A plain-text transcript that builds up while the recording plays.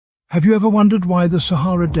Have you ever wondered why the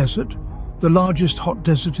Sahara Desert, the largest hot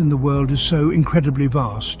desert in the world, is so incredibly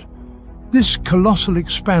vast? This colossal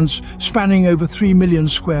expanse, spanning over 3 million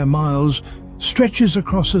square miles, stretches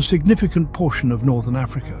across a significant portion of northern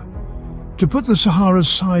Africa. To put the Sahara's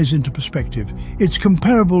size into perspective, it's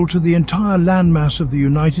comparable to the entire landmass of the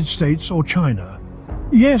United States or China.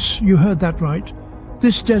 Yes, you heard that right.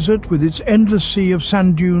 This desert, with its endless sea of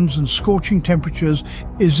sand dunes and scorching temperatures,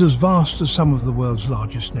 is as vast as some of the world's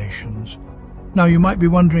largest nations. Now you might be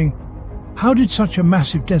wondering, how did such a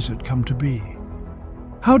massive desert come to be?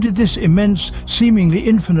 How did this immense, seemingly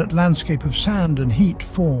infinite landscape of sand and heat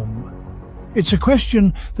form? It's a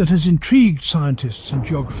question that has intrigued scientists and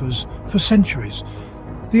geographers for centuries.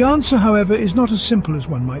 The answer, however, is not as simple as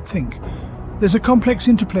one might think. There's a complex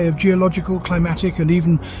interplay of geological, climatic, and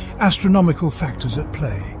even astronomical factors at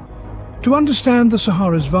play. To understand the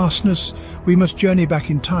Sahara's vastness, we must journey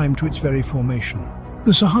back in time to its very formation.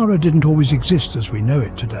 The Sahara didn't always exist as we know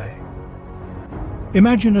it today.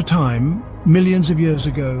 Imagine a time, millions of years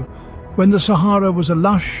ago, when the Sahara was a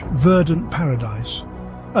lush, verdant paradise.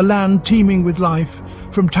 A land teeming with life,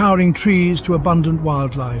 from towering trees to abundant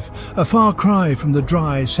wildlife, a far cry from the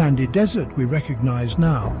dry, sandy desert we recognize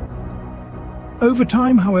now. Over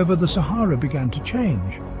time, however, the Sahara began to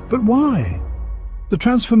change. But why? The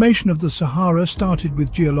transformation of the Sahara started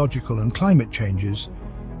with geological and climate changes.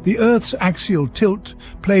 The Earth's axial tilt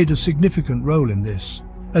played a significant role in this.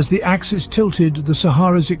 As the axis tilted, the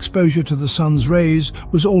Sahara's exposure to the sun's rays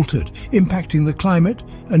was altered, impacting the climate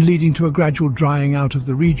and leading to a gradual drying out of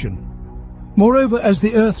the region. Moreover, as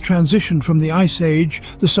the Earth transitioned from the Ice Age,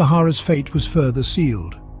 the Sahara's fate was further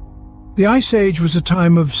sealed. The Ice Age was a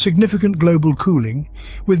time of significant global cooling,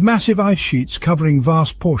 with massive ice sheets covering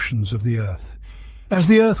vast portions of the Earth. As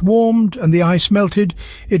the Earth warmed and the ice melted,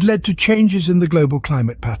 it led to changes in the global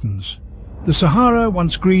climate patterns. The Sahara,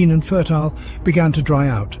 once green and fertile, began to dry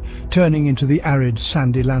out, turning into the arid,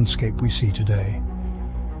 sandy landscape we see today.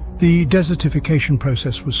 The desertification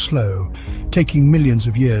process was slow, taking millions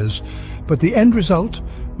of years, but the end result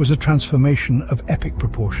was a transformation of epic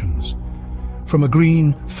proportions. From a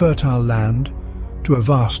green, fertile land to a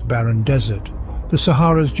vast, barren desert, the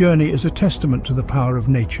Sahara's journey is a testament to the power of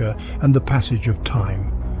nature and the passage of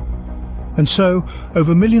time. And so,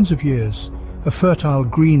 over millions of years, a fertile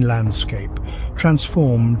green landscape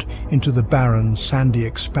transformed into the barren, sandy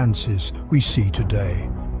expanses we see today.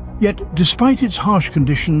 Yet, despite its harsh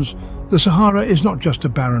conditions, the Sahara is not just a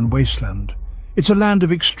barren wasteland. It's a land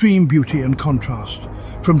of extreme beauty and contrast,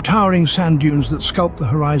 from towering sand dunes that sculpt the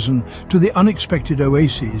horizon to the unexpected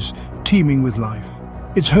oases teeming with life.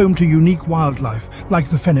 It's home to unique wildlife, like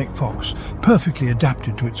the fennec fox, perfectly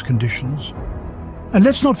adapted to its conditions. And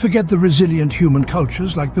let's not forget the resilient human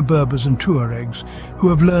cultures like the Berbers and Tuaregs, who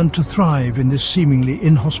have learned to thrive in this seemingly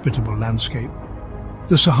inhospitable landscape.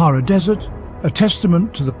 The Sahara Desert, a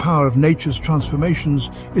testament to the power of nature's transformations,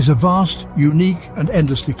 is a vast, unique, and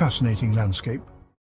endlessly fascinating landscape.